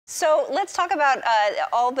So let's talk about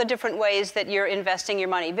all the different ways that you're investing your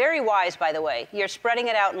money. Very wise, by the way. You're spreading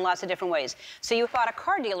it out in lots of different ways. So you bought a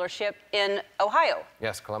car dealership in Ohio.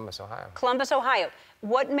 Yes, Columbus, Ohio. Columbus, Ohio.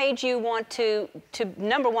 What made you want to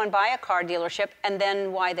number one, buy a car dealership, and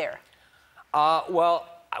then why there? Well,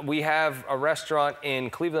 we have a restaurant in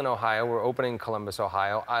Cleveland, Ohio. We're opening in Columbus,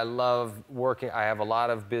 Ohio. I love working. I have a lot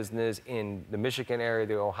of business in the Michigan area,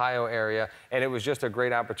 the Ohio area, and it was just a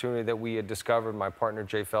great opportunity that we had discovered. My partner,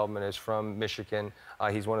 Jay Feldman, is from Michigan.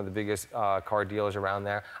 He's one of the biggest car dealers around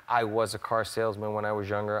there. I was a car salesman when I was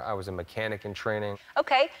younger. I was a mechanic in training.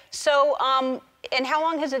 Okay, so, and how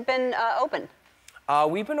long has it been open?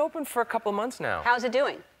 We've been open for a couple of months now. How's it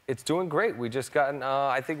doing? It's doing great. We just gotten,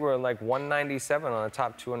 I think we're like 197 on the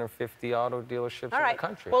top 250 auto dealerships in the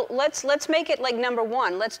country. Well, let's make it like number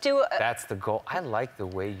one. Let's do That's the goal. I like the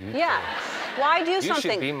way you think. Why do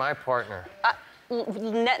something? You should be my partner.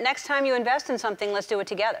 Next time you invest in something, let's do it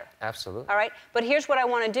together. Absolutely. All right? But here's what I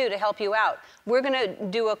want to do to help you out. We're going to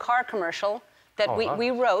do a car commercial that we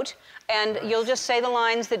wrote, and you'll just say the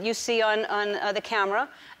lines that you see on the camera,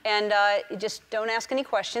 and just don't ask any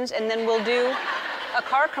questions, and then we'll do a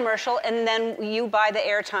car commercial, and then you buy the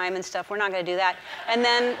airtime and stuff. We're not going to do that. And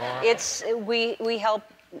then we help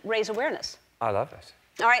raise awareness. I love this.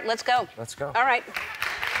 All right, let's go. Let's go. All right. This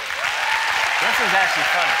is actually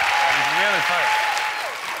funny. It's really funny.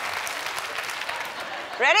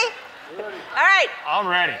 Ready? All right. I'm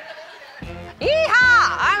ready.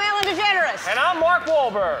 Yeehaw! I'm Ellen DeGeneres. And I'm Mark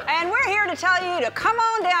Wahlberg. And we're here to tell you to come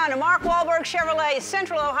on down to Mark Wahlberg Chevrolet,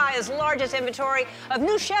 Central Ohio's largest inventory of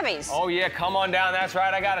new Chevys. Oh, yeah, come on down. That's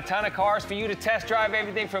right. I got a ton of cars for you to test drive,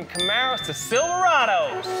 everything from Camaros to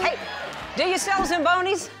Silverados. Hey, do you sell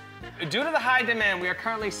Zambonis? Due to the high demand, we are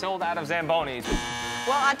currently sold out of Zambonis.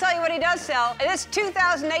 Well, I'll tell you what he does sell. This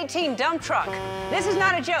 2018 dump truck. This is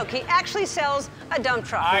not a joke. He actually sells a dump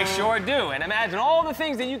truck. I sure do. And imagine all the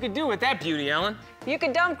things that you could do with that beauty, Ellen. You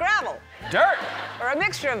could dump gravel. Dirt. Or a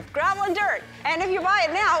mixture of gravel and dirt. And if you buy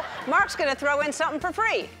it now, Mark's going to throw in something for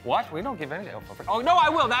free. What? We don't give anything for free. Oh, no, I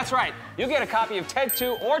will. That's right. You'll get a copy of Ted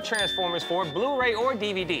 2 or Transformers 4, Blu-ray or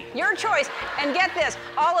DVD. Your choice. And get this,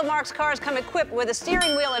 all of Mark's cars come equipped with a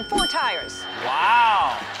steering wheel and 4 tires.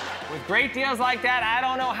 Wow. With great deals like that, I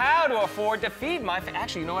don't know how to afford to feed my family.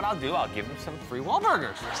 Actually, you know what I'll do? I'll give them some free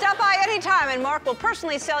Wahlburgers. Stop by anytime, and Mark will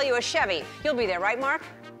personally sell you a Chevy. You'll be there, right, Mark?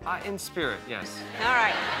 In spirit, yes. All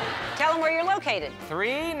right. Tell them where you're located.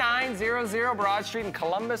 3900 Broad Street in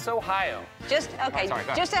Columbus, Ohio. Just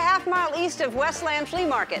a half-mile east of Westland Flea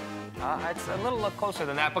Market. It's a little closer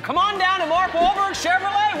than that, but come on down to Mark Wahlberg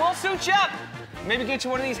Chevrolet. We'll suit you up. Maybe get you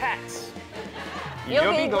one of these hats.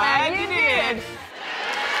 You'll be glad you did.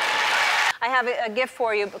 I have a gift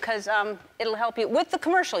for you because it'll help you with the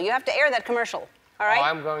commercial. You have to air that commercial, all right? Oh,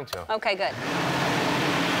 I'm going to. Okay, good.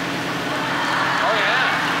 Oh,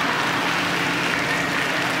 yeah.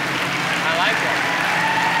 I like it.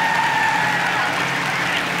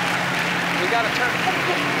 We got to turn it.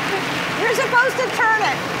 You're supposed to turn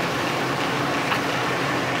it.